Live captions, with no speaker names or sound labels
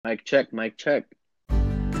Mic check, mic check.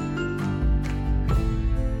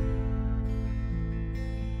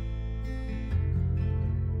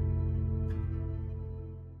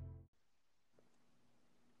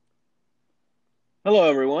 Hello,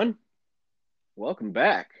 everyone. Welcome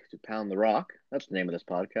back to Pound the Rock. That's the name of this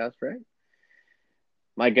podcast, right?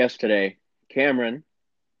 My guest today, Cameron,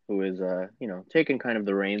 who is, taking kind of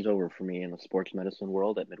the reins over for me in the sports medicine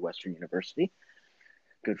world at Midwestern University.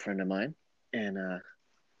 Good friend of mine, and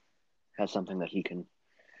has something that he can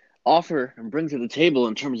offer and bring to the table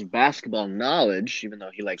in terms of basketball knowledge, even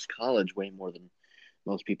though he likes college way more than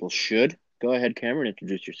most people should. Go ahead, Cameron,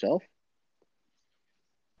 introduce yourself.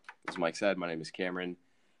 As Mike said, my name is Cameron.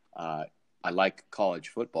 I like college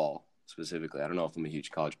football specifically. I don't know if I'm a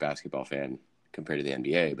huge college basketball fan compared to the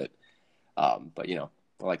NBA, but I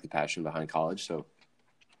like the passion behind college, so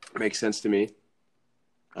it makes sense to me.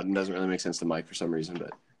 It doesn't really make sense to Mike for some reason,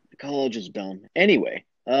 but College is dumb. Anyway,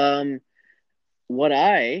 what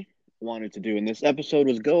I wanted to do in this episode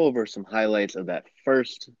was go over some highlights of that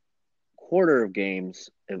first quarter of games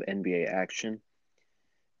of NBA action.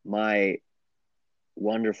 My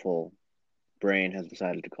wonderful brain has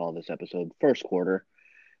decided to call this episode First Quarter.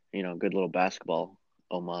 Good little basketball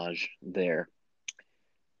homage there.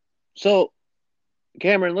 So,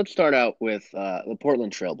 Cameron, let's start out with the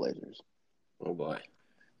Portland Trailblazers. oh boy.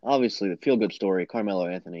 Obviously, the feel-good story, Carmelo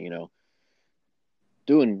Anthony,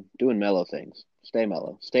 doing mellow things. Stay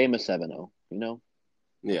mellow. Stay in a 7-0,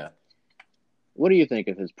 Yeah. What do you think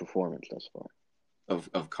of his performance thus far?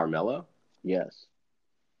 Of Carmelo? Yes.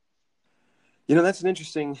 That's an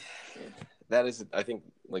interesting – that is, I think,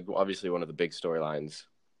 obviously one of the big storylines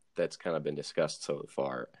that's kind of been discussed so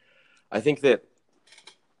far. I think that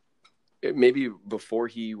maybe before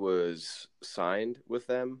he was signed with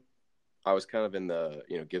them, I was kind of in the,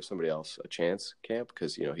 give somebody else a chance camp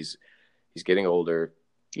because, he's getting older.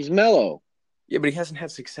 He's mellow. Yeah, but he hasn't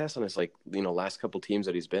had success on his, last couple teams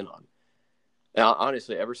that he's been on. Now,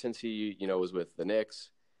 honestly, ever since he, was with the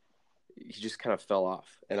Knicks, he just kind of fell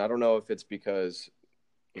off. And I don't know if it's because,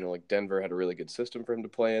 Denver had a really good system for him to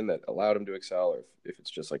play in that allowed him to excel, or if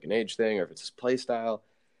it's just like an age thing, or if it's his play style.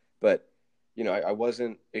 But, I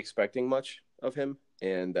wasn't expecting much of him.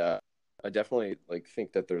 And I definitely,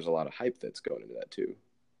 think that there's a lot of hype that's going into that, too.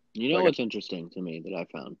 What's interesting to me that I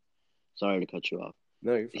found? Sorry to cut you off.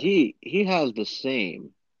 No, you're fine. He has the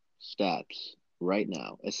same stats right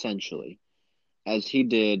now, essentially, as he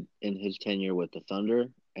did in his tenure with the Thunder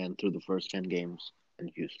and through the first 10 games in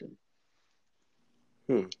Houston.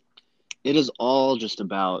 It is all just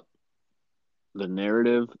about the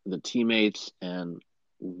narrative, the teammates, and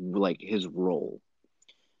his role.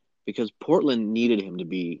 Because Portland needed him to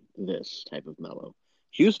be this type of mellow.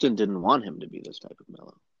 Houston didn't want him to be this type of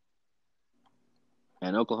mellow.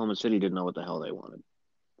 And Oklahoma City didn't know what the hell they wanted.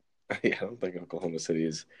 Yeah, I don't think Oklahoma City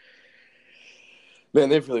is. Man,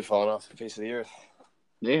 they've really fallen off the face of the earth.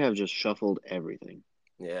 They have just shuffled everything.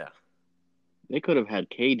 Yeah. They could have had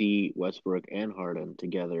KD, Westbrook, and Harden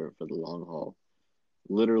together for the long haul.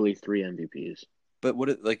 Literally 3 MVPs. But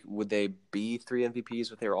would they be 3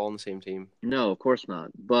 MVPs if they were all on the same team? No, of course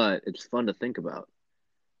not. But it's fun to think about.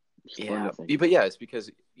 It's because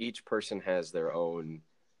each person has their own,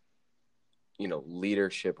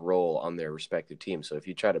 leadership role on their respective team. So if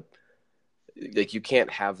you try to, you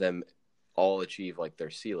can't have them all achieve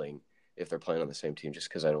their ceiling if they're playing on the same team, just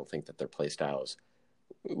because I don't think that their play styles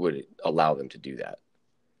would allow them to do that.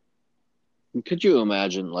 Could you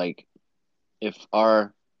imagine, if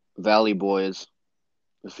our Valley Boys,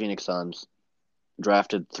 the Phoenix Suns,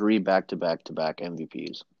 drafted 3 back-to-back-to-back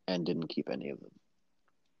MVPs and didn't keep any of them?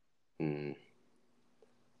 I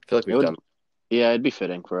feel like we've done. Yeah, it'd be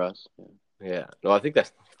fitting for us. Yeah. No, I think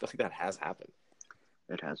that has happened.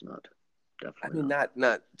 It has not. Definitely. I mean,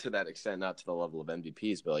 not to that extent, not to the level of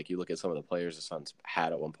MVPs, but you look at some of the players the Suns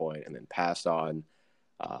had at one point and then passed on.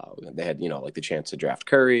 They had, the chance to draft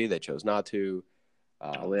Curry. They chose not to.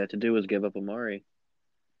 All they had to do was give up Amari.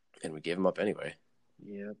 And we gave him up anyway.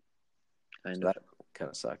 Yep. So that kind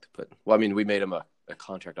of sucked. But, we made him a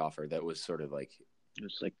contract offer that was sort of it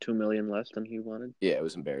was $2 million less than he wanted. Yeah, it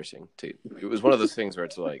was embarrassing. It was one of those things where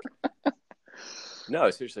it's no,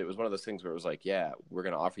 seriously, it was one of those things where it was yeah, we're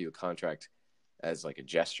going to offer you a contract as a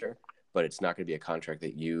gesture, but it's not going to be a contract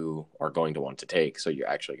that you are going to want to take. So you're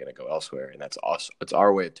actually going to go elsewhere. And that's awesome. It's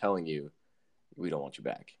our way of telling you we don't want you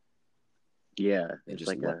back. Yeah. It's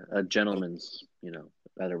a gentleman's,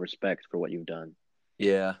 out of respect for what you've done.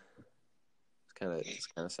 Yeah. It's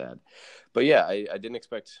kind of sad. But yeah, I didn't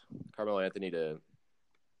expect Carmelo Anthony to,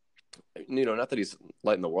 not that he's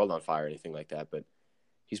lighting the world on fire or anything like that, but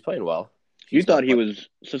he's playing well. You thought he was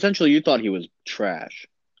trash.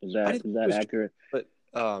 Is I that didn't is think it that was true,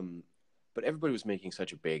 accurate? but everybody was making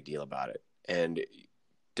such a big deal about it. And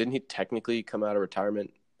didn't he technically come out of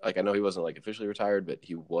retirement? Like, I know he wasn't like officially retired, but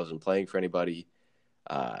he wasn't playing for anybody.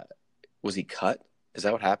 Uh, was he cut? Is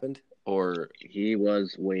that what happened? Or He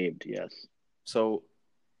was waived. Yes. so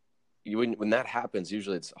when that happens,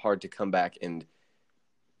 usually it's hard to come back and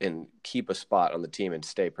keep a spot on the team and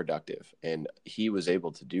stay productive. And he was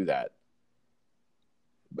able to do that.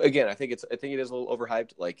 Again, I think it is a little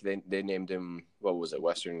overhyped. Like they named him, what was it,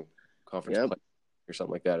 Western Conference Yep. Player or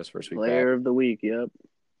something like that his first week back. Player of the week. Yep.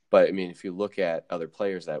 But I mean, if you look at other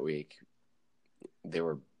players that week, they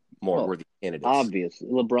were more Well, worthy candidates. obvious.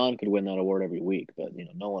 LeBron could win that award every week, but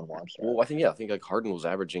no one wants that. Well, I think like Harden was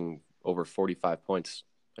averaging over 45 points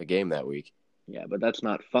a game that week. Yeah, but that's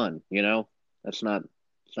not fun. That's not.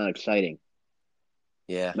 It's not exciting.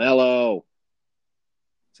 Yeah. Melo.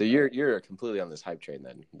 So you're completely on this hype train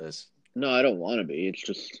then. No, I don't want to be. It's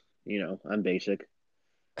just I'm basic.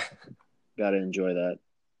 Got to enjoy that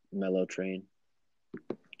Melo train.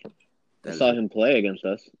 I saw him play against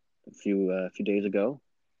us a few days ago.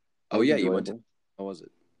 Oh yeah, you went to. How was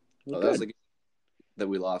it? Oh, that was the game that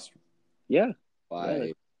we lost. Yeah,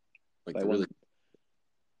 by by really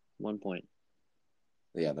 1 point.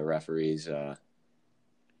 Yeah, the referees.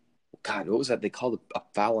 God, what was that? They called a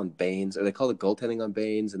foul on Baines, or they called it goaltending on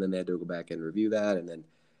Baines, and then they had to go back and review that, and then.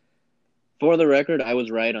 For the record, I was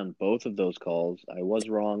right on both of those calls. I was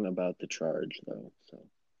wrong about the charge, though. So,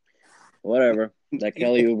 whatever. That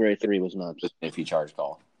Kelly Oubre 3 was nuts. If he charge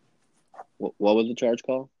call. What was the charge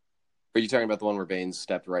call? Are you talking about the one where Baines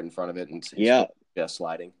stepped right in front of it and just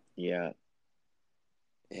sliding? Yeah.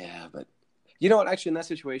 Yeah, but you know what? Actually, in that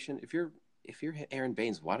situation, if you're Aaron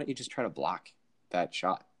Baines, why don't you just try to block that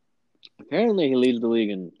shot? Apparently, he leads the league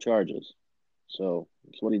in charges, so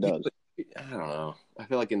that's what he does. I don't know. I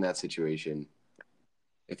feel like in that situation,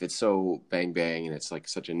 if it's so bang bang and it's like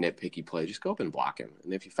such a nitpicky play, just go up and block him.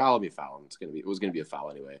 And if you foul him, you foul him. It was gonna be a foul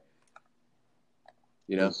anyway.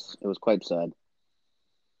 It was quite sad.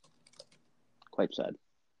 Quite sad.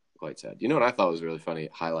 Quite sad. You know what I thought was a really funny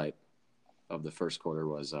highlight of the first quarter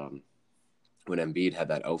was when Embiid had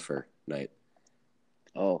that Ofer night.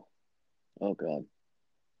 Oh God,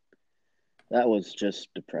 that was just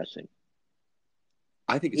depressing.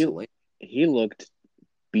 I think it's hilarious. He looked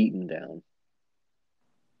beaten down.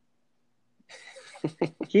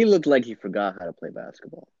 He looked like he forgot how to play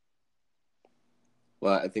basketball.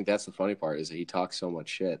 Well, I think that's the funny part is that he talks so much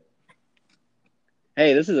shit.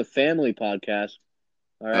 Hey, this is a family podcast.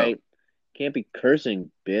 All right. Can't be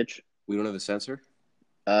cursing, bitch. We don't have a censor?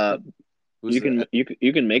 You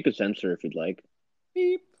can make a censor if you'd like.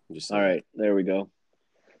 Beep. All right, there we go.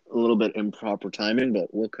 A little bit improper timing,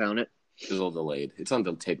 but we'll count it. It's a little delayed. It's on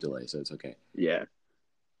the tape delay, so it's okay. Yeah.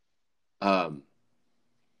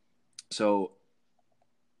 So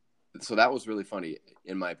that was really funny,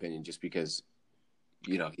 in my opinion, just because,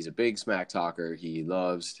 he's a big smack talker. He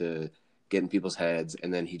loves to get in people's heads,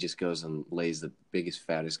 and then he just goes and lays the biggest,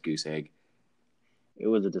 fattest goose egg. It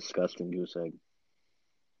was a disgusting goose egg.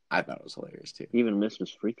 I thought it was hilarious, too. He even missed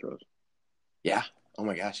his free throws. Yeah. Oh,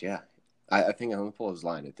 my gosh, yeah. I think I'm going to pull his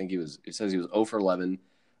line. I think it says he was 0 for 11,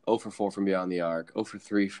 0 for 4 from beyond the arc, 0 for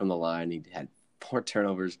 3 from the line. He had 4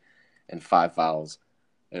 turnovers and 5 fouls.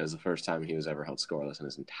 And it was the first time he was ever held scoreless in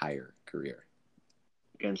his entire career.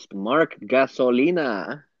 Against Mark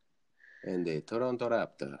Gasolina. And the Toronto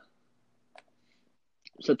Raptors.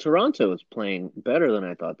 So Toronto is playing better than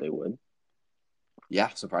I thought they would. Yeah,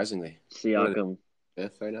 surprisingly. Siakam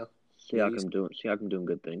 5th right now. Siakam doing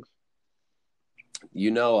good things.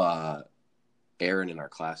 Aaron in our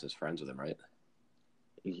class is friends with him, right?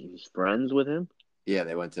 He's friends with him? Yeah,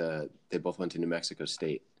 they both went to New Mexico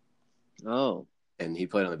State. Oh. And he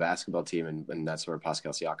played on the basketball team, and that's where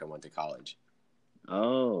Pascal Siakam went to college.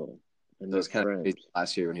 Oh. And so it was kind of crazy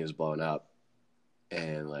last year when he was blowing up.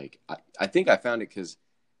 And I think I found it because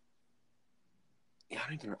I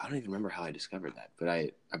don't even remember how I discovered that, but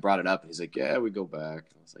I brought it up and he's like, "Yeah, we go back."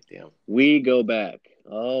 And I was like, "Damn, we go back."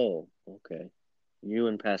 Oh, okay. You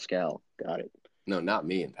and Pascal, got it. No, not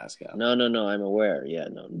me and Pascal. No. I'm aware. Yeah,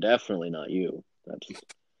 no, definitely not you. That's just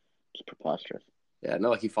preposterous. Yeah,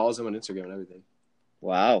 no, he follows him on Instagram and everything.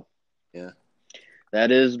 Wow. Yeah.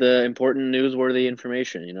 That is the important newsworthy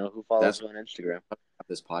information. Who follows you on Instagram?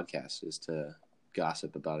 This podcast is to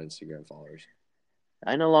gossip about Instagram followers.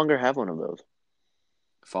 I no longer have one of those.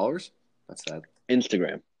 Followers? That's sad.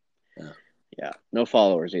 Instagram. Yeah. Yeah. No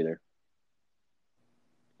followers either.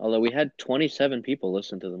 Although we had 27 people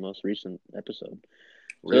listen to the most recent episode.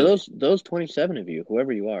 Really? So those 27 of you,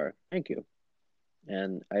 whoever you are, thank you.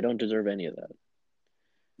 And I don't deserve any of that.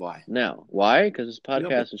 Why? Now, why? Because this You know,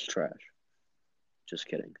 but podcast is trash. Just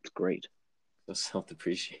kidding. It's great. so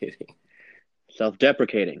self-depreciating.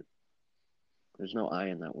 Self-deprecating. There's no I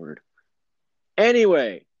in that word.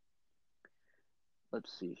 Anyway,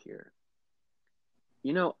 let's see here.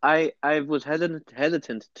 I was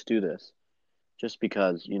hesitant to do this just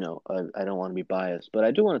because I don't want to be biased, but I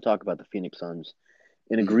do want to talk about the Phoenix Suns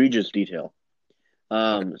in Mhm. egregious detail.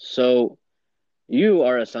 Okay. So you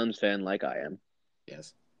are a Suns fan like I am,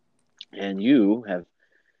 Yes. and you have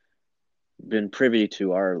been privy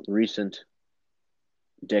to our recent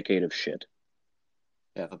decade of shit.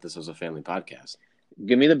 Yeah, I thought this was a family podcast.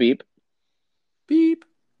 Give me the beep. Beep.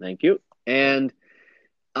 Thank you. There. And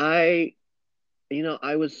I,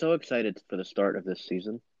 I was so excited for the start of this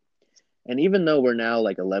season. And even though we're now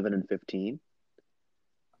like 11 and 15,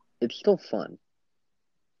 it's still fun.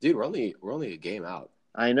 Dude, we're only a game out.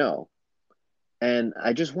 I know. And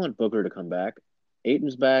I just want Booker to come back.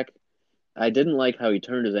 Aiton's back. I didn't like how he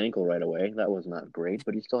turned his ankle right away. That was not great,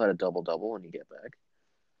 but he still had a double-double when he get back.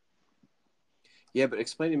 Yeah, but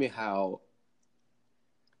explain to me how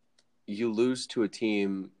you lose to a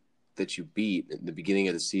team that you beat in the beginning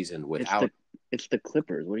of the season It's without. the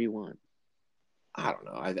Clippers. What do you want? I don't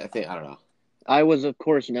know. I think I don't know. I was, of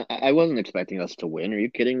course, not, I wasn't expecting us to win. Are you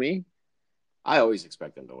kidding me? I always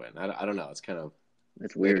expect them to win. I don't know. It's kind of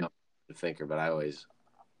That's maybe weird. I'm a thinker, but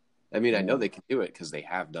I mean, I know No, they can do it because they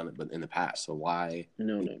have done it, but in the past. So why?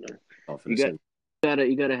 no. All for You the got same.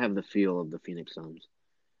 you gotta have the feel of the Phoenix Suns.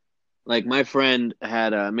 Like my friend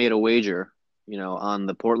had made a wager, on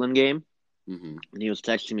the Portland game, Mm-hmm. and he was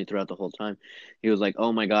texting me throughout the whole time. He was like,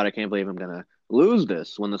 "Oh my God, I can't believe I'm gonna lose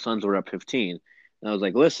this when the Suns were up 15." And I was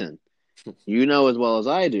like, "Listen, you know as well as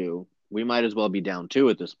I do, we might as well be down two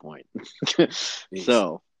at this point." Jeez.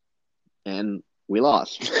 So, and we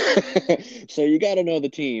lost. So you got to know the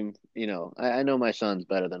team. I know my Suns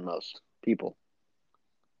better than most people.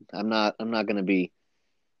 I'm not gonna be,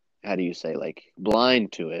 how do you say, like,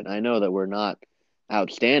 blind to it. I know that we're not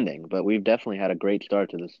outstanding, but we've definitely had a great start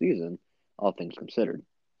to the season, all things considered.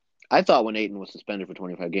 I thought when Aiton was suspended for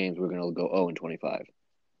 25 games, we were going to go 0 and 25,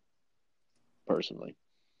 personally.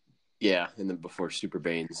 Yeah, and then before Super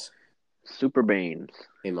Baines Super Baines.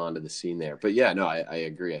 came onto the scene there, but yeah, no, I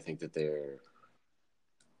agree. I think that they're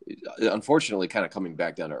unfortunately kind of coming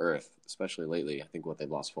back down to earth, especially lately. I think they've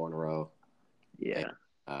lost four in a row, and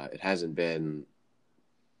Yeah. it hasn't been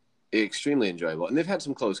extremely enjoyable. And they've had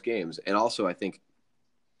some close games, and also I think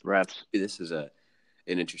Refs. this is an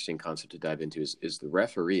interesting concept to dive into is the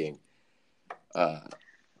refereeing. Uh,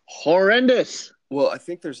 Horrendous. well, I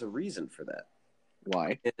think there's a reason for that,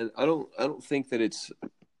 Why? and I don't think that it's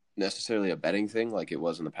necessarily a betting thing like it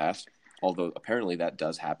was in the past. Although apparently that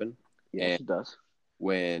does happen. Yes, And it does.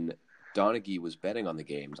 when Donaghy was betting on the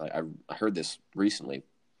games, I heard this recently.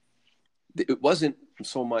 It wasn't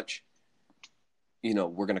so much, we're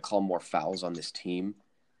going to call more fouls on this team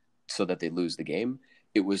so that they lose the game.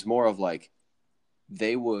 It was more of like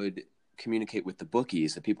they would communicate with the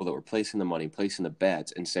bookies, the people that were placing the money, placing the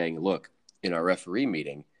bets, and saying, look, in our referee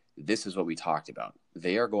meeting, this is what we talked about.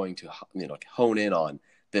 They are going to, hone in on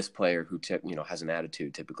this player who, has an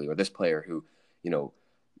attitude typically, or this player who,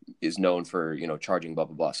 is known for, charging blah,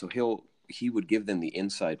 blah, blah. So he would give them the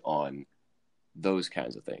insight on those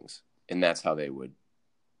kinds of things. And that's how they would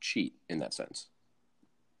cheat in that sense.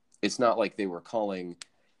 It's not like they were calling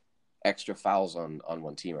extra fouls on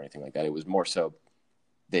one team or anything like that. It was more so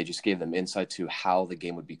they just gave them insight to how the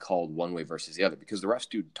game would be called one way versus the other, because the refs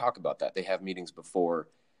do talk about that. They have meetings before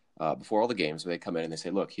all the games where they come in and they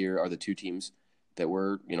say, look, here are the two teams that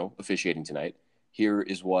were, officiating tonight. Here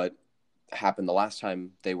is what happened the last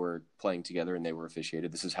time they were playing together and they were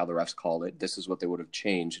officiated. This is how the refs called it. This is what they would have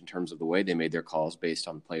changed in terms of the way they made their calls based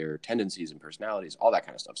on player tendencies and personalities, all that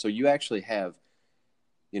kind of stuff. So you actually have,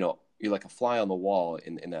 you're like a fly on the wall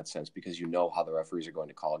in that sense, because you know how the referees are going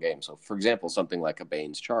to call a game. So, for example, something like a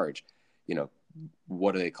Baines charge,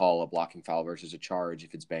 what do they call a blocking foul versus a charge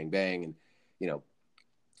if it's bang bang, and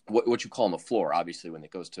what you call on the floor. Obviously, when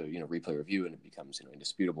it goes to replay review and it becomes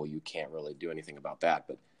indisputable, you can't really do anything about that.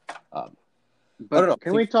 But I don't know. But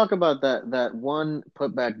can we talk about that one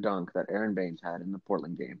putback dunk that Aaron Baines had in the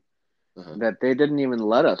Portland game Uh-huh. that they didn't even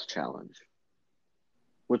let us challenge,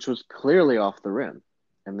 which was clearly off the rim,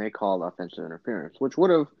 and they called offensive interference, which would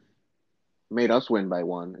have made us win by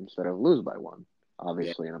one instead of lose by one. Yeah,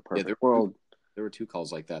 Obviously, in a yeah. perfect world. There were two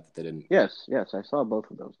calls like that they didn't. Yes, I saw both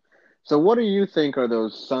of those. So, what do you think are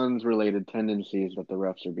those Suns-related tendencies that the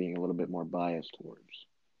refs are being a little bit more biased towards?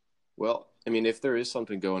 Well, I mean, if there is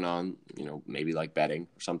something going on, maybe like betting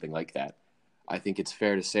or something like that, I think it's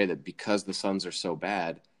fair to say that because the Suns are so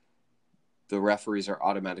bad, the referees are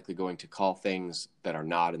automatically going to call things that are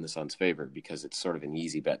not in the Suns' favor because it's sort of an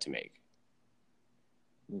easy bet to make.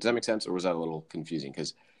 Does that make sense, or was that a little confusing?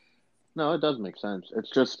 Because No, it does make sense. It's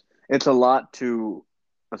just it's a lot to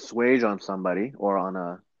assuage on somebody or on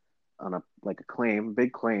a like a claim,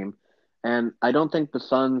 big claim. And I don't think the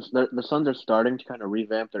Suns are starting to kind of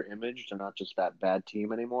revamp their image. They're not just that bad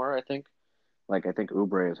team anymore, I think. Like I think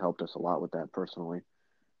Oubre has helped us a lot with that personally.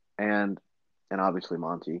 And obviously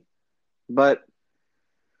Monty. But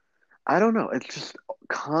I don't know. It's just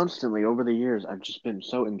constantly over the years I've just been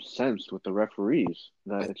so incensed with the referees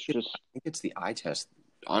I that think, it's just I think it's the eye test.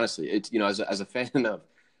 Honestly, it's as a fan of,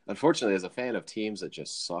 unfortunately, as a fan of teams that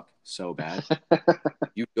just suck so bad,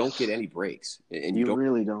 you don't get any breaks, and you you don't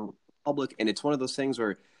really don't. public. And it's one of those things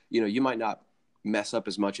where you might not mess up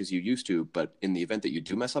as much as you used to, but in the event that you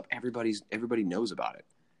do mess up, everybody knows about it.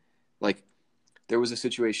 Like there was a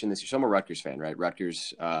situation this year. So I'm a Rutgers fan, right?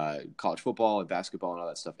 Rutgers, college football and basketball and all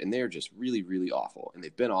that stuff, and they're just really, really awful. And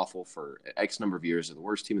they've been awful for X number of years. They're the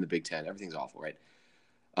worst team in the Big Ten. Everything's awful, right?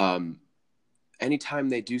 Um, Anytime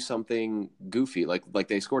they do something goofy, like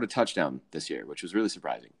they scored a touchdown this year, which was really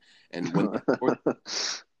surprising. And when they scored,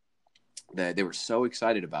 that they were so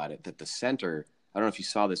excited about it that the center, I don't know if you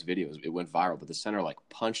saw this video, it went viral, but the center like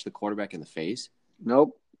punched the quarterback in the face.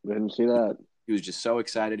 Nope, didn't see that. He was just so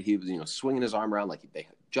excited. He was, swinging his arm around like they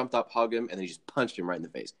jumped up, hugged him, and then he just punched him right in the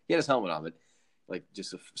face. He had his helmet on, but like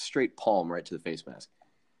just a straight palm right to the face mask.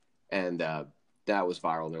 And that was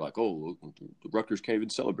viral. And they're like, "Oh, the Rutgers can't even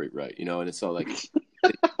celebrate right," And it's so like,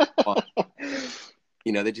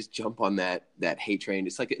 they just jump on that hate train.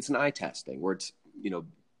 It's like it's an eye test thing where it's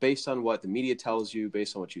based on what the media tells you,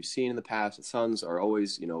 based on what you've seen in the past. The Suns are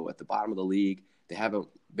always at the bottom of the league. They haven't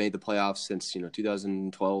made the playoffs since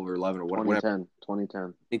 2012 or 11 or whatever.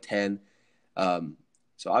 2010.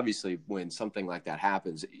 So obviously, when something like that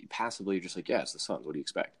happens, passively you're just like, yeah, it's the Suns. What do you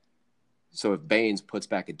expect? So if Baines puts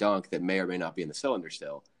back a dunk that may or may not be in the cylinder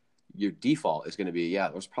still, your default is going to be, yeah,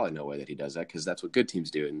 there's probably no way that he does that because that's what good teams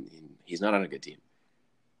do, and he's not on a good team.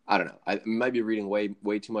 I don't know. I might be reading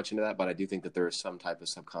way too much into that, but I do think that there is some type of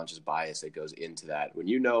subconscious bias that goes into that. When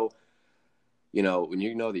when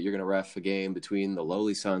you know that you're going to ref a game between the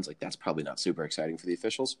lowly Suns, like that's probably not super exciting for the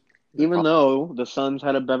officials. Even though the Suns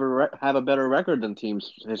have a better record than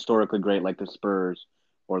teams historically great like the Spurs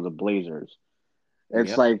or the Blazers,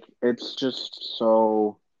 it's Yeah. like it's just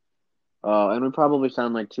so. And we probably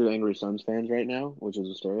sound like two angry Suns fans right now, which is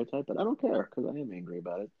a stereotype, but I don't care because I am angry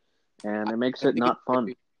about it, and it makes I it think not it's fun.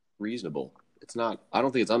 very reasonable. It's not. I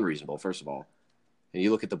don't think it's unreasonable. First of all, and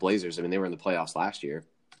you look at the Blazers. I mean, they were in the playoffs last year.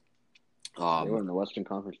 They were in the Western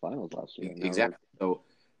Conference Finals last year. Exactly. So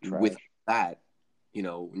Trash. with that,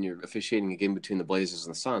 when you're officiating a game between the Blazers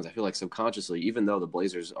and the Suns, I feel like subconsciously, even though the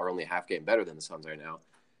Blazers are only a half game better than the Suns right now,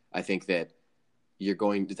 I think that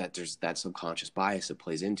there's that subconscious bias that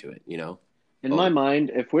plays into it. In my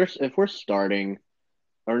mind, if we're starting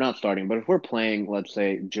or not starting, but if we're playing, let's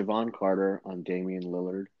say Javon Carter on Damian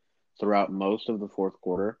Lillard throughout most of the fourth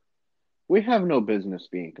quarter, we have no business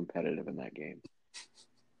being competitive in that game.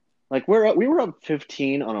 Like we were up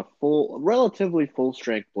 15 on a relatively full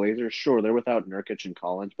strength Blazers. Sure, they're without Nurkic and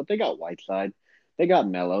Collins, but they got Whiteside, they got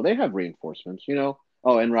Melo, they have reinforcements.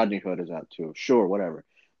 Oh, and Rodney Hood is out too. Sure, whatever.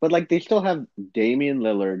 But like they still have Damian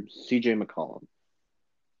Lillard, C.J. McCollum.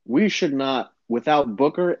 We should not, without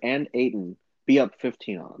Booker and Ayton, be up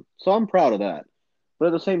 15 on them. So I'm proud of that. But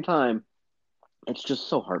at the same time, it's just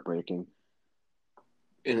so heartbreaking.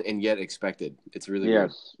 and yet expected. It's really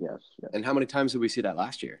weird. Yes. And how many times did we see that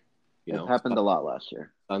last year? It happened a lot last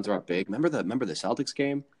year. Suns are up big. Remember the Celtics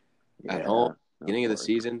game at Yeah, home, beginning of the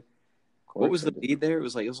season? What was the they lead there? It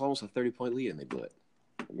was almost a 30-point lead, and they blew it.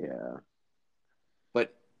 Yeah.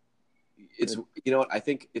 But it's what I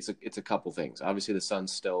think it's a couple things. Obviously, the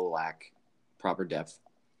Suns still lack proper depth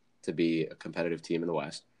to be a competitive team in the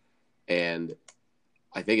West, and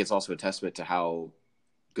I think it's also a testament to how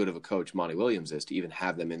good of a coach Monty Williams is to even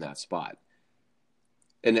have them in that spot.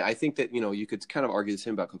 And I think that you could kind of argue the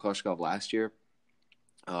same about Kokoshkov last year,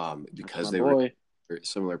 because they were in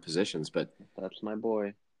similar positions, but that's my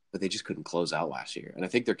boy. But they just couldn't close out last year. And I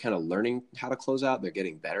think they're kind of learning how to close out. They're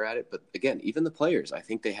getting better at it. But again, even the players, I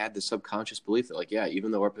think they had this subconscious belief that, like, yeah,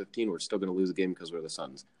 even though we're 15, we're still going to lose the game because we're the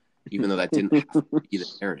Suns. Even though that didn't have to be the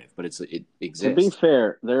narrative, but it exists. To be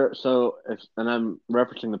fair, and I'm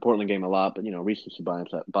referencing the Portland game a lot, but recency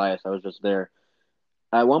bias. I was just there.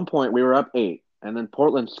 At one point, we were up 8, and then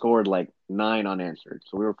Portland scored like 9 unanswered.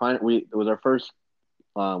 So we were fine. It was our first.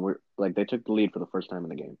 They took the lead for the first time in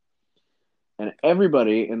the game. And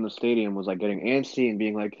everybody in the stadium was like getting antsy and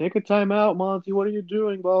being like, "Take a timeout, Monty. What are you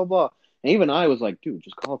doing?" Blah blah blah. And even I was like, dude,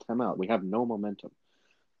 just call timeout. We have no momentum.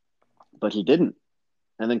 But he didn't.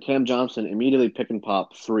 And then Cam Johnson immediately pick and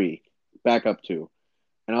pop three, back up two.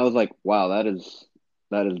 And I was like, wow, that is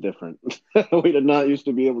different. We did not used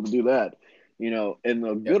to be able to do that. In the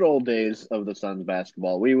Yeah, good old days of the Suns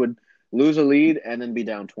basketball, we would lose a lead and then be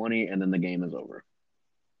down 20 and then the game is over.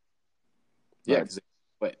 yeah,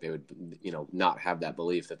 But because they would not have that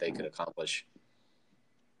belief that they could accomplish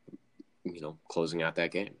closing out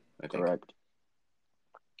that game. I think. correct.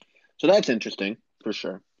 So that's interesting for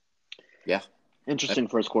sure. Yeah, Interesting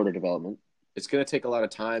first quarter development. it's going to take a lot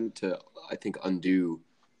of time to, I think, undo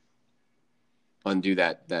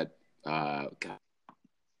that. God,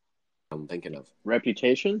 I'm thinking of.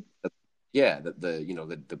 Reputation? Yeah,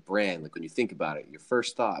 the brand. Like when you think about it, your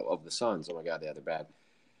first thought of the Suns. Oh my God, yeah, they're bad.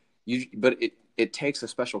 But it takes a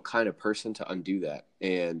special kind of person to undo that,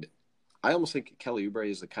 and I almost think Kelly Oubre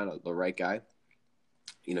is the right guy.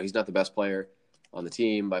 He's not the best player on the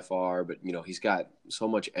team by far, but he's got so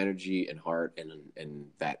much energy and heart and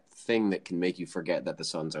that thing that can make you forget that the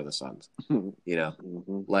Suns are the Suns. You know,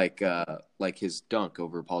 Mm-hmm. like his dunk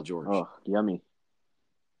over Paul George. Oh, yummy.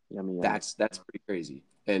 Yummy, yummy. That's pretty crazy.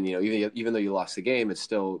 And even though you lost the game, it's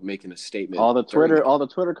still making a statement All the during Twitter, the all the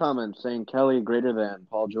Twitter comments saying Kelly greater than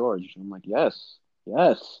Paul George. I'm like, yes,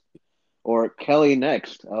 yes. Or Kelly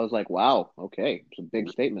next. I was like, wow, okay, it's a big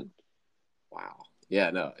game. statement. Wow. Yeah,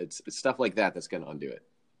 no, it's stuff like that that's going to undo it.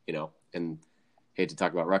 And hate to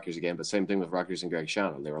talk about Rutgers again, but same thing with Rutgers and Greg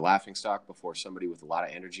Shannon. They were laughing stock before somebody with a lot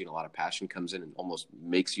of energy and a lot of passion comes in and almost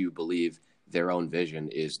makes you believe their own vision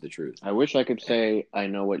is the truth. I wish I could say I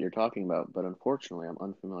know what you're talking about, but unfortunately, I'm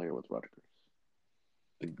unfamiliar with Rutgers.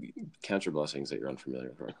 Count your blessings that you're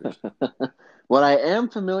unfamiliar with Rutgers. What I am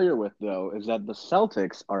familiar with, though, is that the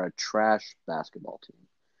Celtics are a trash basketball team,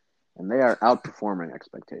 and they are outperforming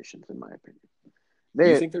expectations, in my opinion. You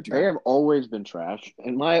They think they're they trash? have always been trash.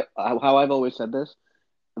 In my how I've always said this,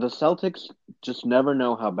 the Celtics just never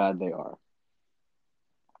know how bad they are.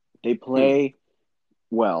 They Hmm. play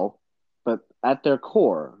well, but at their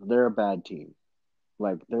core, they're a bad team.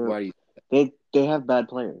 Like Why do you they have bad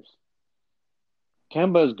players.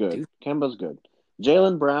 Kemba's good. do? Kemba's good.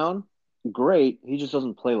 Jalen Brown, great. He just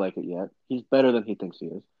doesn't play like it yet. He's better than he thinks he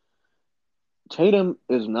is. Tatum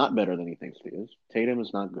is not better than he thinks he is. Tatum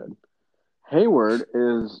is not good. Hayward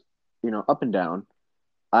is, up and down.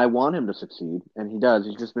 I want him to succeed, and he does.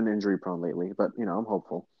 He's just been injury prone lately, but I'm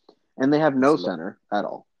hopeful. And they have no Some, center at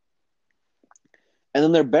all. And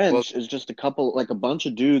then their well, bench is just a bunch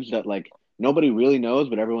of dudes that like nobody really knows,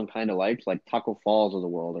 but everyone kind of likes, like Taco Falls of the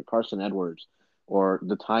world, or Carson Edwards, or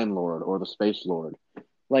the Time Lord, or the Space Lord.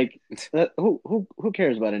 Like, who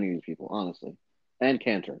cares about any of these people, honestly? And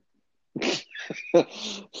Cantor.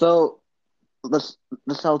 So the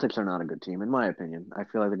the Celtics are not a good team, in my opinion. I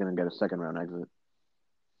feel like they're going to get a second round exit.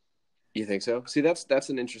 you think so? See, that's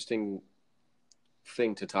an interesting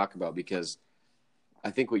thing to talk about because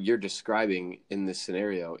I think what you're describing in this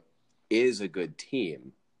scenario is a good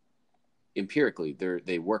team. Empirically,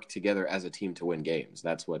 they work together as a team to win games.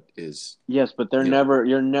 That's what is, Yes, but you know.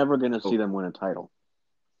 you're never going to see Oh, them win a title.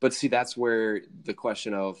 but see, that's where the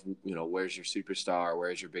question of where's your superstar,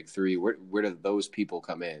 where's your big three, where do those people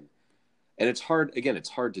come in? And it's hard. Again, it's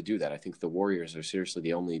hard to do that. I think the Warriors are seriously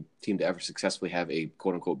the only team to ever successfully have a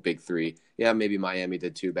quote unquote big three. Yeah, maybe Miami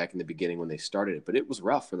did too back in the beginning when they started it, but it was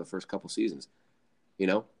rough for the first couple seasons. You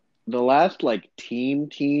know, The last like team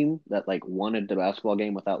that like won a basketball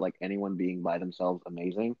game without like anyone being by themselves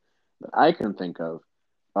amazing that I can think of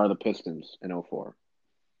are the Pistons in '04.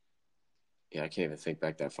 yeah, I can't even think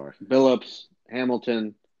back that far. Billups,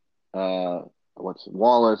 Hamilton, what's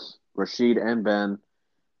Wallace, Rashid and Ben,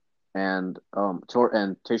 and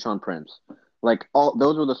Tayshaun Prince. Like all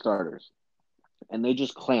those were the starters, and they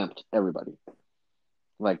just clamped everybody.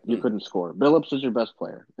 Like you Hmm. couldn't score. Billups is your best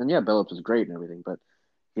player, and yeah, Billups is great and everything, but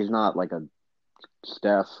he's not like a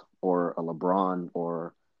Steph or a LeBron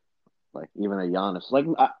or like even a Giannis. Like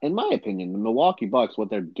in my opinion, the Milwaukee Bucks, what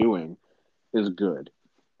they're doing is good,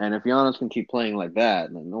 and if Giannis can keep playing like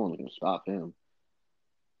that, then no one's gonna stop him.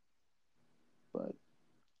 But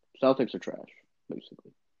Celtics are trash,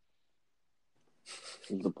 basically.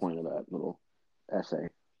 Is the point of that little essay.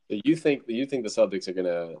 You think the Celtics are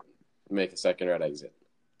gonna make a second round exit?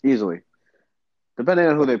 Easily, depending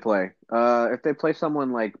on who Okay. they play. If they play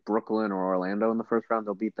someone like Brooklyn or Orlando in the first round,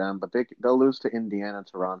 they'll beat them. But they'll lose to Indiana,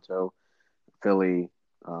 Toronto, Philly.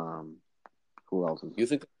 Um, who else is? You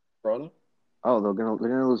think Toronto? Oh, they're gonna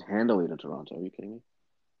lose handily to Toronto. Are you kidding me?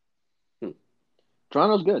 Hmm.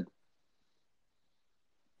 Toronto's good.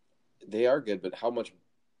 They are good, but how much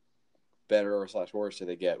better or slash worse do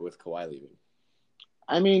they get with Kawhi leaving?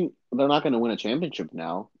 I mean, they're not going to win a championship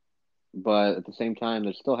now, but at the same time,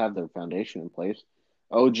 they still have their foundation in place.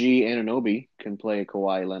 OG Anunoby can play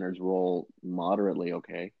Kawhi Leonard's role moderately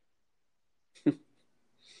okay.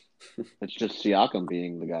 It's just Siakam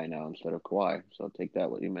being the guy now instead of Kawhi. So take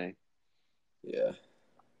that what you may. Yeah,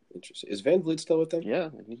 interesting. Is Van Vliet still with them? Yeah,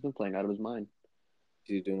 he's been playing out of his mind.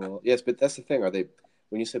 Is he doing well? Yes, but that's the thing. Are they?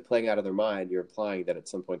 When you say playing out of their mind, you're implying that at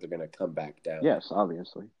some point they're going to come back down. Yes,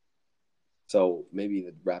 obviously. So maybe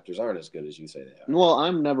the Raptors aren't as good as you say they are. Well,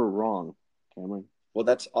 I'm never wrong, Cameron. Well,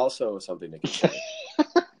 that's also something to consider.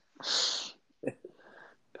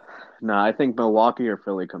 No, I think Milwaukee or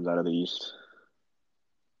Philly comes out of the East.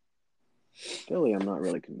 Philly, I'm not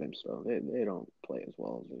really convinced though. They don't play as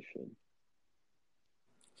well as they should.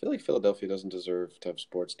 I feel like Philadelphia doesn't deserve to have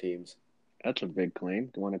sports teams. That's a big claim.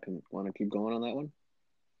 Do you want to keep going on that one?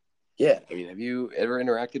 Yeah, I mean, have you ever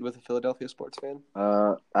interacted with a Philadelphia sports fan?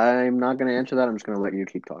 I'm not going to answer that. I'm just going to let you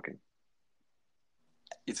keep talking.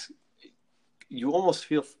 You almost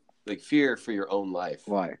feel like fear for your own life.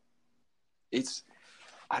 Why?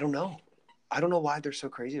 I don't know. I don't know why they're so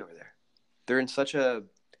crazy over there. They're in such a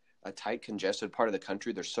tight, congested part of the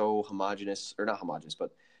country. They're so homogenous, or not homogenous,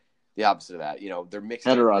 but the opposite of that. You know, they're mixed.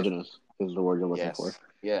 Heterogeneous is the word you're looking for.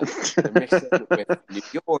 Yeah, they're mixed in with New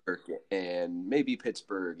York and maybe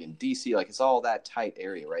Pittsburgh and DC. Like, it's all that tight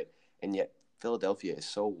area, right? And yet Philadelphia is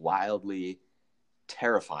so wildly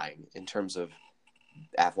terrifying in terms of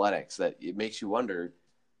athletics that it makes you wonder: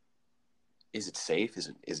 is it safe?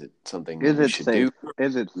 Is it something we should do?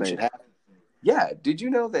 Is it safe? Yeah. Did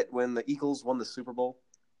you know that when the Eagles won the Super Bowl,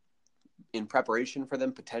 in preparation for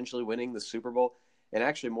them potentially winning the Super Bowl, and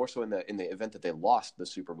actually more so in the event that they lost the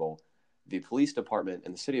Super Bowl, the police department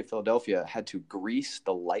in the city of Philadelphia had to grease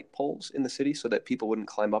the light poles in the city so that people wouldn't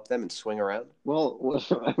climb up them and swing around? Well,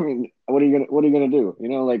 I mean, what are you gonna do? You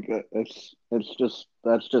know, like that's just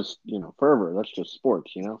fervor. That's just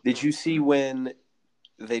sports. You know. Did you see when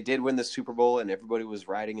they did win the Super Bowl and everybody was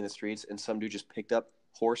riding in the streets and some dude just picked up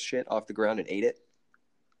horse shit off the ground and ate it?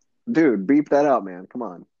 Dude, beep that out, man. Come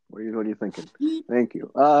on. What are you thinking? Thank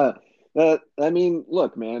you. I mean,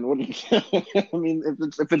 look, man. What do you? I mean,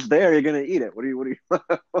 if it's there, you're gonna eat it. What do you?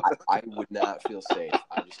 I would not feel safe.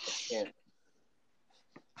 I can't.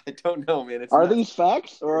 I don't know, man. Are these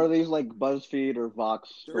facts or are these like BuzzFeed or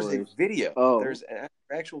Vox There's stories? a video. Oh, there's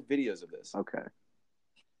actual videos of this. Okay.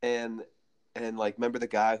 And like, remember the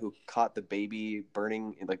guy who caught the baby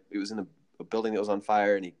burning? Like, it was in a building that was on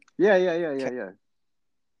fire, and he. Yeah.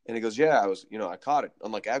 And he goes, yeah, I caught it.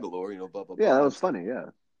 Unlike Aguilar, blah, blah, blah. Yeah, that was funny, yeah.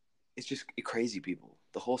 It's just crazy people.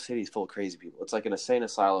 The whole city is full of crazy people. It's like an insane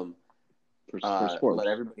asylum for sports. Let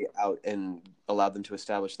everybody out and allow them to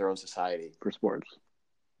establish their own society. For sports.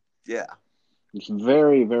 Yeah. It's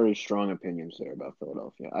very, very strong opinions there about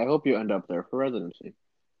Philadelphia. I hope you end up there for residency.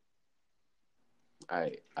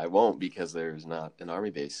 I won't, because there's not an army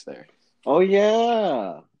base there. Oh,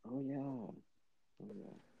 yeah.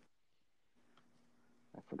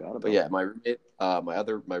 I forgot about. But yeah, my roommate,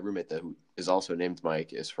 my roommate who is also named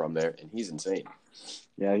Mike is from there, and he's insane.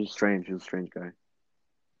 Yeah, he's strange. He's a strange guy.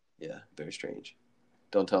 Yeah, very strange.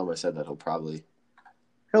 Don't tell him I said that.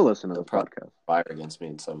 He'll listen to the podcast. Fire against me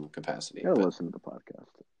in some capacity. He'll listen to the podcast.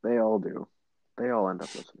 They all do. They all end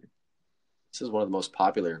up listening. This is one of the most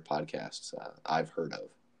popular podcasts I've heard of.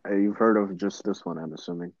 You've heard of just this one, I'm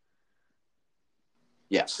assuming.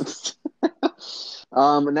 Yes.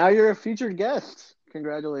 Now you're a featured guest.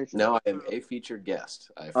 Congratulations. Now I am a featured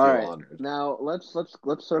guest. I feel honored. Now let's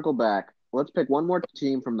circle back. Let's pick one more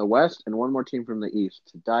team from the West and one more team from the East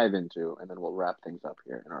to dive into, and then we'll wrap things up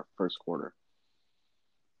here in our first quarter.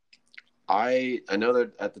 I know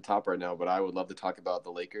they're at the top right now, but I would love to talk about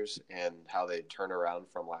the Lakers and how they turn around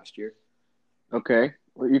from last year. Okay.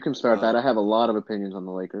 Well, you can start that. I have a lot of opinions on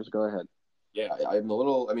the Lakers. Go ahead. Yeah,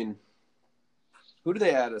 who do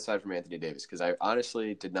they add aside from Anthony Davis? Because I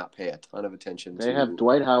honestly did not pay a ton of attention They have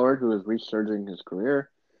Dwight Howard, who is resurging his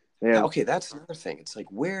career. Okay, that's another thing. It's like,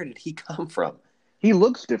 where did he come from? He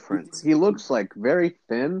looks different. He looks like very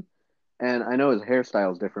thin, and I know his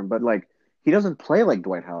hairstyle is different, but like he doesn't play like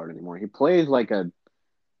Dwight Howard anymore. He plays like I'm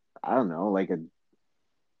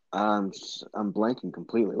blanking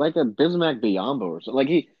completely. Like a Bismack Biyombo or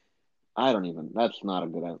something. That's not a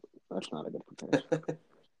good comparison.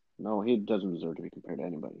 No, he doesn't deserve to be compared to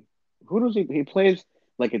anybody. Who does he plays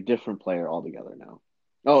like a different player altogether now.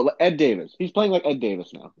 Oh, Ed Davis. He's playing like Ed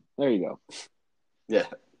Davis now. There you go. Yeah.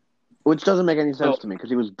 Which doesn't make any sense to me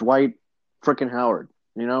because he was Dwight frickin' Howard.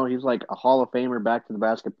 You know, he's like a Hall of Famer, back to the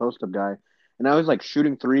basket post-up guy. And now he's like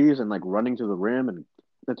shooting threes and like running to the rim, and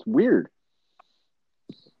that's weird.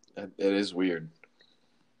 It is weird.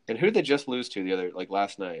 And who did they just lose to the other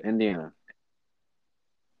last night? Indiana.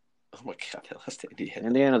 Oh my god, they lost to Indiana.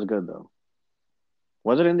 Indiana's good though.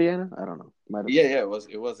 Was it Indiana? I don't know. Might have Yeah, been. yeah,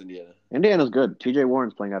 it was Indiana. Indiana's good. TJ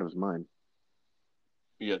Warren's playing out of his mind.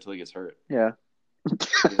 Yeah, until he gets hurt. Yeah.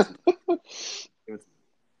 It was-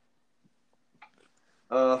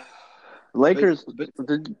 uh, Lakers. but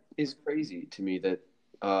it's crazy to me that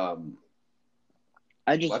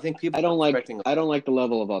I think people are expecting. I don't like the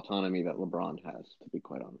level of autonomy that LeBron has, to be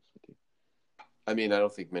quite honest with you. I mean, I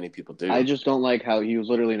don't think many people do. I just don't like how he was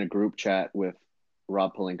literally in a group chat with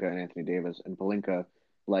Rob Pelinka and Anthony Davis, and Pelinka,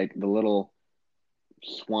 like the little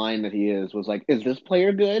swine that he is, was like, "Is this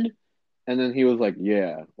player good?" And then he was like,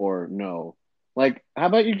 "Yeah" or "No." Like, how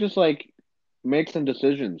about you just like make some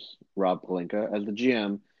decisions, Rob Pelinka, as the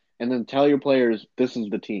GM, and then tell your players this is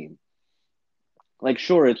the team. Like,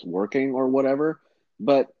 sure, it's working or whatever,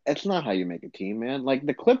 but it's not how you make a team, man. Like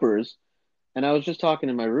the Clippers, and I was just talking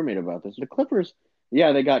to my roommate about this. The Clippers,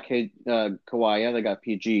 yeah, they got Kawhi, yeah, they got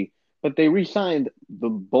PG, but they re-signed the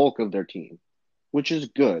bulk of their team, which is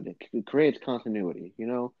good. It creates continuity, you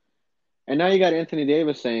know? And now you got Anthony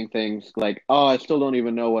Davis saying things like, "Oh, I still don't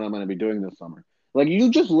even know what I'm going to be doing this summer." Like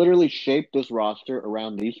you just literally shaped this roster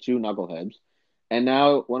around these two knuckleheads, and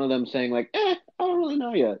now one of them saying like, I don't really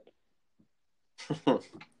know yet."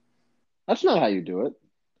 That's not how you do it.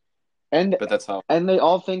 And But that's how. and they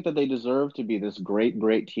all think that they deserve to be this great,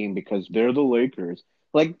 great team because they're the Lakers.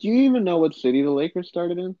 Like, do you even know what city the Lakers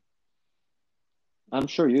started in? I'm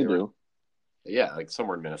sure you They were. do. Yeah,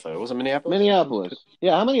 somewhere in Minnesota. Was it Minneapolis? Minneapolis.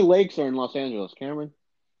 Yeah, how many lakes are in Los Angeles, Cameron?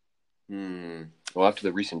 Hmm. Well, after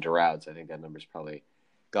the recent droughts, I think that number's probably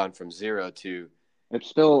gone from 0 to It's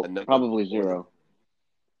still another probably more than. zero.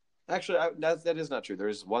 Actually, that is not true. There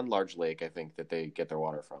is one large lake I think that they get their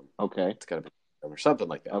water from. Okay. It's got to be or something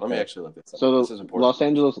like that. Let me Okay. actually look this up. So This the is important. Los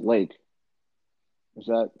Angeles Lake. Is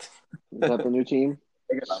that the new team?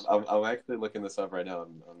 I'm actually looking this up right now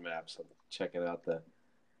on maps. I'm checking out the.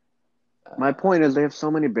 My point is they have so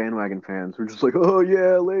many bandwagon fans who are just like, "Oh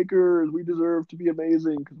yeah, Lakers, we deserve to be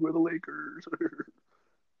amazing because we're the Lakers."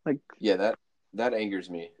 Like, Yeah, that angers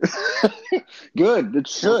me. good. It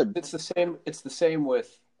should. It's the same. It's the same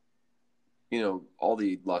with all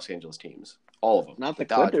the Los Angeles teams, all of them. Not the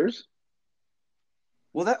Dodgers. Clippers.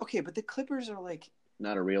 Well, that okay, but the Clippers are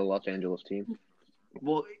Not a real Los Angeles team.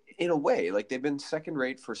 well, in a way, they've been second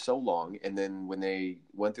rate for so long, and then when they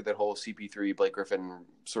went through that whole CP3 Blake Griffin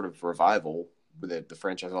sort of revival, where the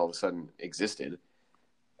franchise all of a sudden existed,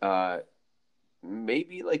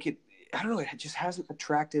 maybe it. I don't know. It just hasn't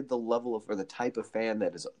attracted the level of or the type of fan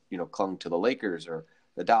that is clung to the Lakers or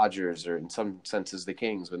the Dodgers or in some senses the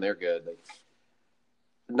Kings when they're good.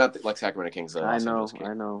 Not like Sacramento Kings. I know.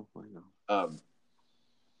 I know.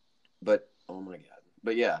 But oh my god.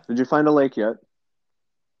 But yeah. Did you find a lake yet?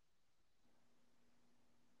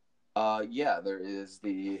 Yeah. There is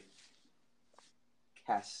the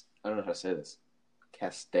I don't know how to say this.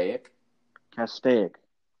 Castaic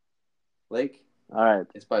Lake. All right.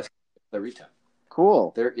 It's by Clarita.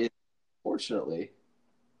 Cool. There is, fortunately,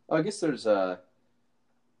 I guess there's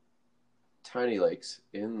tiny lakes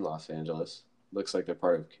in Los Angeles. Looks like they're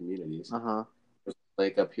part of communities. Uh-huh. There's a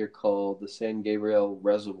lake up here called the San Gabriel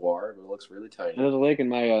Reservoir. It looks really tiny. There's a lake in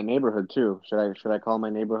my neighborhood too. Should I call my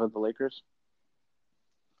neighborhood the Lakers?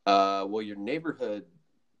 Well, your neighborhood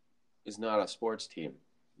is not a sports team,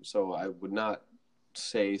 so I would not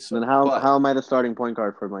say so. Then how am I the starting point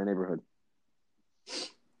guard for my neighborhood?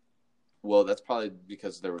 Well, that's probably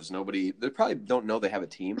because there was nobody. They probably don't know they have a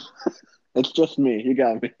team. It's just me. You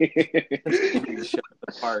got me. Show at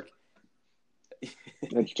the park.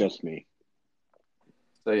 It's just me.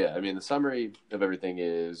 So yeah, I mean, the summary of everything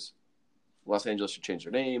is Los Angeles should change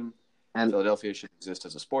their name, and Philadelphia should exist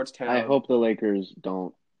as a sports town. I hope the Lakers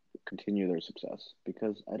don't continue their success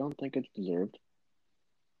because I don't think it's deserved.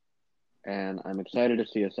 And I'm excited to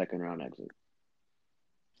see a second round exit.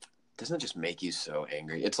 Doesn't it just make you so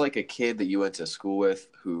angry? It's like a kid that you went to school with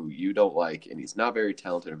who you don't like, and he's not very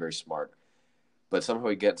talented or very smart, but somehow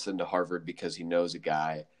he gets into Harvard because he knows a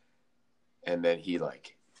guy, and then he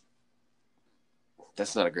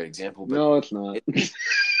that's not a great example. But no, it's not.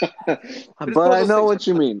 But I know what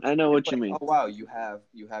you mean. I know what you mean. Oh wow, you have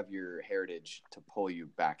your heritage to pull you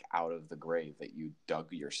back out of the grave that you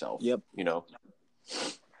dug yourself. Yep.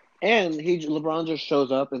 And LeBron just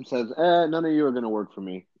shows up and says, none of you are going to work for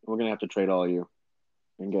me. We're going to have to trade all of you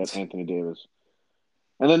and get Anthony Davis.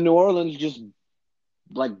 And then New Orleans just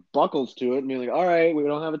buckles to it and be like, all right, we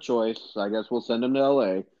don't have a choice. I guess we'll send him to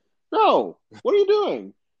LA. No, what are you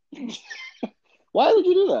doing? Why would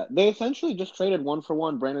you do that? They essentially just traded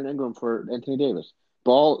 1-for-1 Brandon Ingram for Anthony Davis.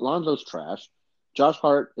 Lonzo's trash. Josh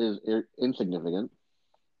Hart is insignificant.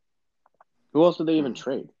 Who else did they even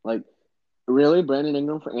trade? Like, really? Brandon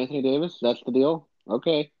Ingram for Anthony Davis? That's the deal?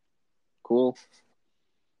 Okay, cool.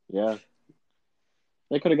 Yeah.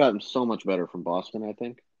 They could have gotten so much better from Boston, I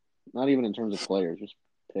think. Not even in terms of players, just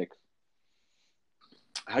picks.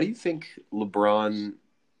 How do you think LeBron,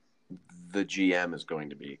 the GM, is going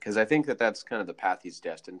to be? Because I think that's kind of the path he's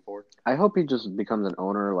destined for. I hope he just becomes an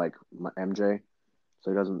owner like MJ,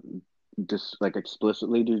 so he doesn't just like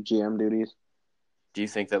explicitly do GM duties. Do you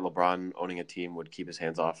think that LeBron owning a team would keep his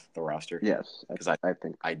hands off the roster? Yes, Because I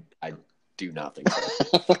think. I do not think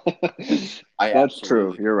so. I That's true.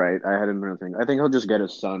 absolutely. You're right. I hadn't really think. I think he'll just get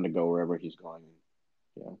his son to go wherever he's going.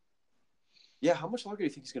 Yeah. Yeah, how much longer do you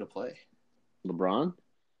think he's going to play? LeBron?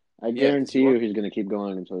 I Yeah, because guarantee you he's going to keep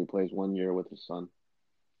going until he plays 1 year with his son.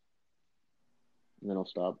 And then he'll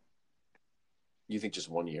stop. You think just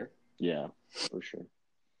 1 year? Yeah, for sure.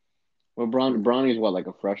 Well, Bronny's what, like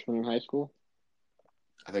a freshman in high school?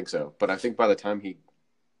 I think so. But I think by the time he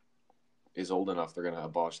is old enough, they're going to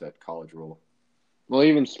abolish that college rule. Well,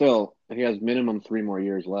 even still, he has minimum 3 more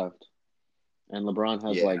years left. And LeBron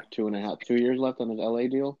has Yeah. like 2.5, 2 years left on his LA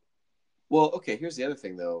deal. Well, okay, here's the other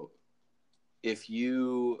thing, though. If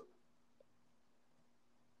you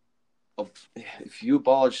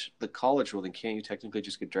abolish the college rule, then can't you technically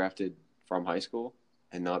just get drafted from high school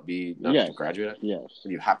and not have Yes. to graduate? Yes.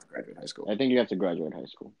 You have to graduate high school. I think you have to graduate high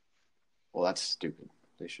school. Well, that's stupid.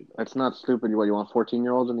 They should know. That's not stupid. What, you want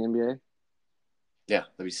 14-year-olds in the NBA? Yeah,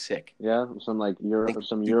 that'd be sick. Yeah, some like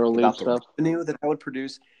some Dude, EuroLeague about the stuff. revenue that I would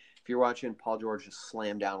produce if you're watching Paul George just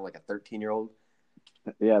slam down like a 13-year-old.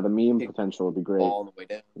 Yeah, the meme potential would be great. Ball on the way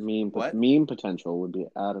down. Meme potential would be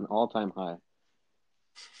at an all-time high.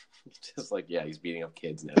 Just like, yeah, he's beating up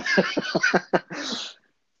kids now.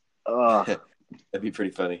 That'd be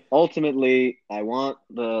pretty funny. Ultimately, I want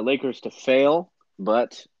the Lakers to fail,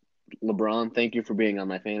 but LeBron, thank you for being on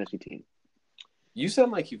my fantasy team. You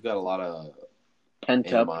sound like you've got a lot of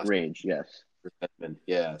pent-up rage, yes. Resentment.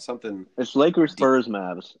 Yeah, something. It's Lakers, Spurs,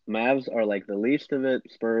 Mavs. Mavs are like the least of it.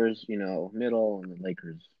 Spurs, middle, and the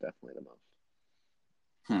Lakers definitely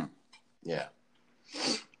the most. Yeah.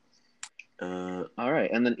 All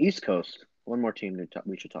right, and then East Coast. One more team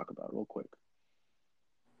we should talk about real quick.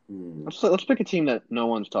 Let's pick a team that no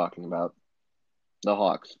one's talking about. The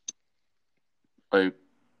Hawks. The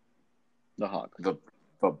Hawks. The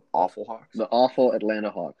awful Hawks. The awful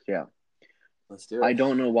Atlanta Hawks. Yeah. Let's do it. I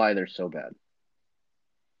don't know why they're so bad.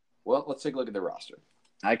 Well, let's take a look at their roster.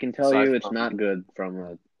 I can tell you it's not good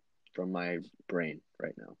from my brain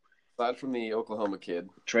right now. Aside from the Oklahoma kid,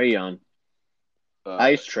 Trae Young,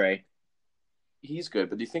 Ice Trae. He's good,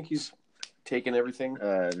 but do you think he's taken everything?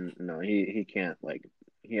 No, he can't. Like,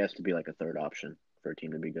 he has to be like a third option for a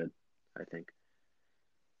team to be good, I think.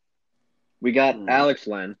 We got Alex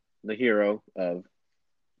Len, the hero of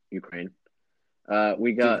Ukraine.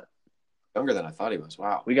 We got younger than I thought he was.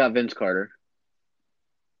 Wow. We got Vince Carter.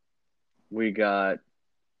 We got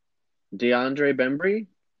DeAndre Bembry,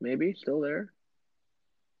 maybe still there.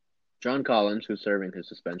 John Collins, who's serving his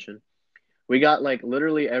suspension. We got like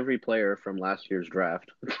literally every player from last year's draft.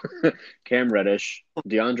 Cam Reddish,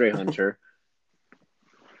 DeAndre Hunter.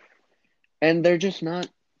 And they're just not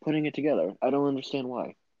putting it together. I don't understand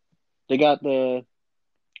why. They got the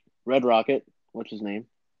Red Rocket. What's his name?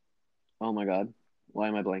 Oh my God. Why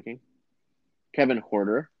am I blanking? Kevin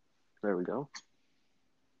Huerter. There we go.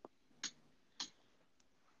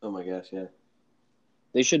 Oh my gosh, yeah.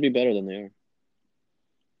 They should be better than they are.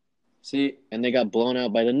 See, and they got blown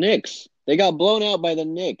out by the Knicks. Man,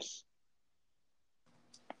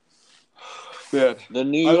 the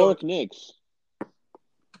New York Knicks.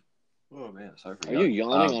 Oh man, sorry for Are you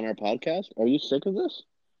yawning on our podcast? Are you sick of this?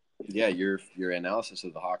 Yeah, your analysis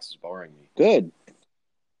of the Hawks is boring me. Good.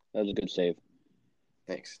 That was a good save.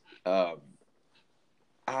 Thanks. Wow,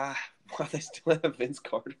 they still have Vince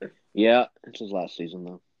Carter. Yeah, it's his last season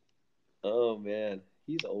though. Oh man,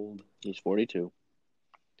 he's old. He's 42.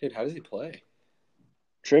 Dude, how does he play?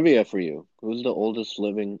 Trivia for you: who's the oldest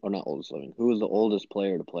living, or not oldest living? Who is the oldest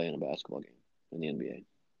player to play in a basketball game in the NBA?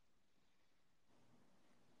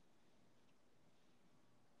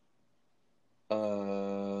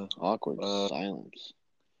 Awkward silence.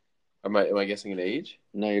 Am I guessing an age?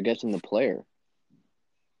 No, you're guessing the player.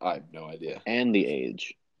 I have no idea. And the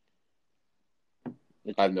age.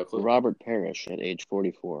 I have no clue. Robert Parrish at age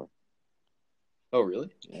 44. Oh, really?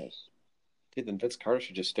 Yes. Dude, then Vince Carter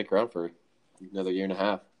should just stick around for another year and a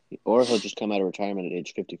half. Or he'll just come out of retirement at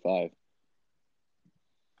age 55.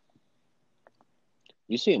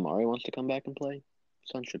 You see Amari wants to come back and play?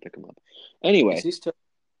 Son should pick him up. Anyway. Is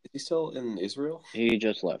he still in Israel? He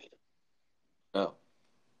just left. Oh,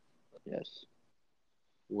 Yes.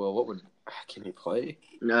 well, can he play?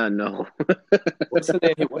 No. What's the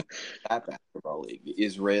name? What's that basketball league?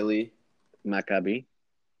 Israeli. Maccabi.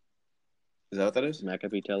 Is that what that is?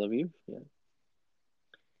 Maccabi Tel Aviv. Yeah.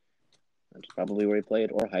 That's probably where he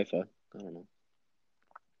played, or Haifa. I don't know.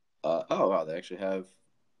 Oh wow, they actually have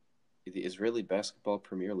the Israeli Basketball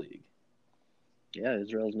Premier League. Yeah,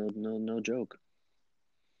 Israel's no joke.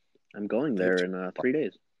 I'm going They have there in 3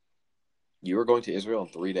 days. You were going to Israel in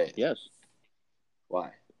 3 days. Yes.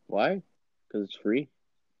 Why? Why? Because it's free.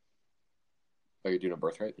 Oh, you're doing a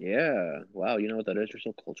birthright? Yeah. Wow, you know what that is? You're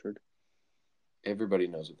so cultured. Everybody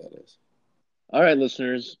knows what that is. All right,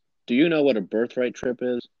 listeners. Do you know what a birthright trip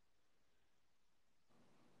is?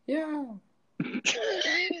 Yeah.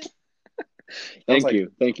 Sounds Thank like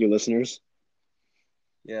you. Thank you, listeners.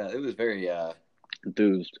 yeah, it was very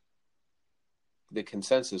Enthused. the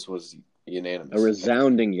consensus was A unanimous.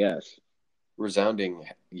 resounding yes. Resounding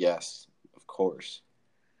yes, of course.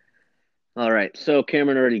 All right. So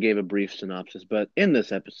Cameron already gave a brief synopsis, but in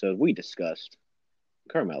this episode, we discussed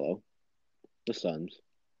Carmelo, the Suns,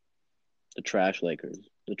 the trash Lakers,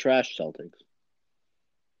 the trash Celtics,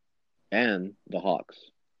 and the Hawks,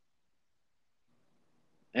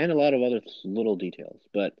 and a lot of other little details.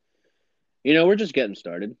 But, we're just getting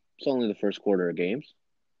started. It's only the first quarter of games.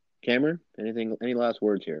 Cameron, any last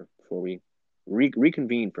words here before we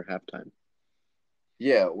reconvene for halftime?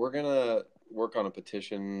 Yeah, we're gonna work on a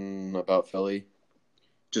petition about Philly.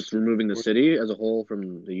 Just removing the city as a whole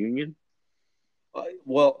from the union?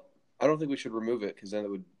 Well, I don't think we should remove it because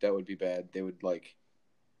then that would be bad. They would like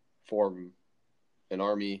form an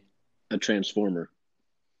army. A transformer.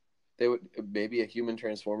 They would maybe a human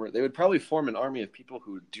transformer. They would probably form an army of people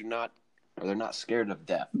who they're not scared of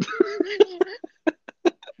death.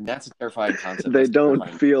 And that's a terrifying concept. They That's don't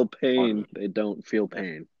terrifying. feel pain. They don't feel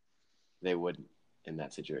pain. They wouldn't in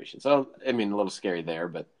that situation. So, I mean, a little scary there,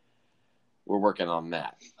 but we're working on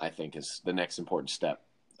that, I think, is the next important step.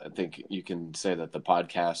 I think you can say that the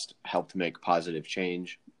podcast helped make positive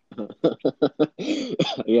change.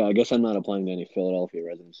 Yeah, I guess I'm not applying to any Philadelphia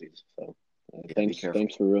residencies. So Yeah, be thanks careful.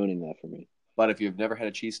 for ruining that for me. But if you've never had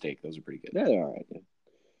a cheesesteak, those are pretty good. Yeah, they're all right. Yeah.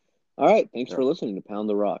 All right. Thanks for listening to Pound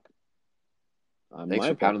the Rock. Thanks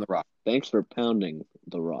for pounding the rock. Thanks for pounding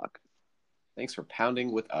the rock. Thanks for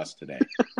pounding with us today.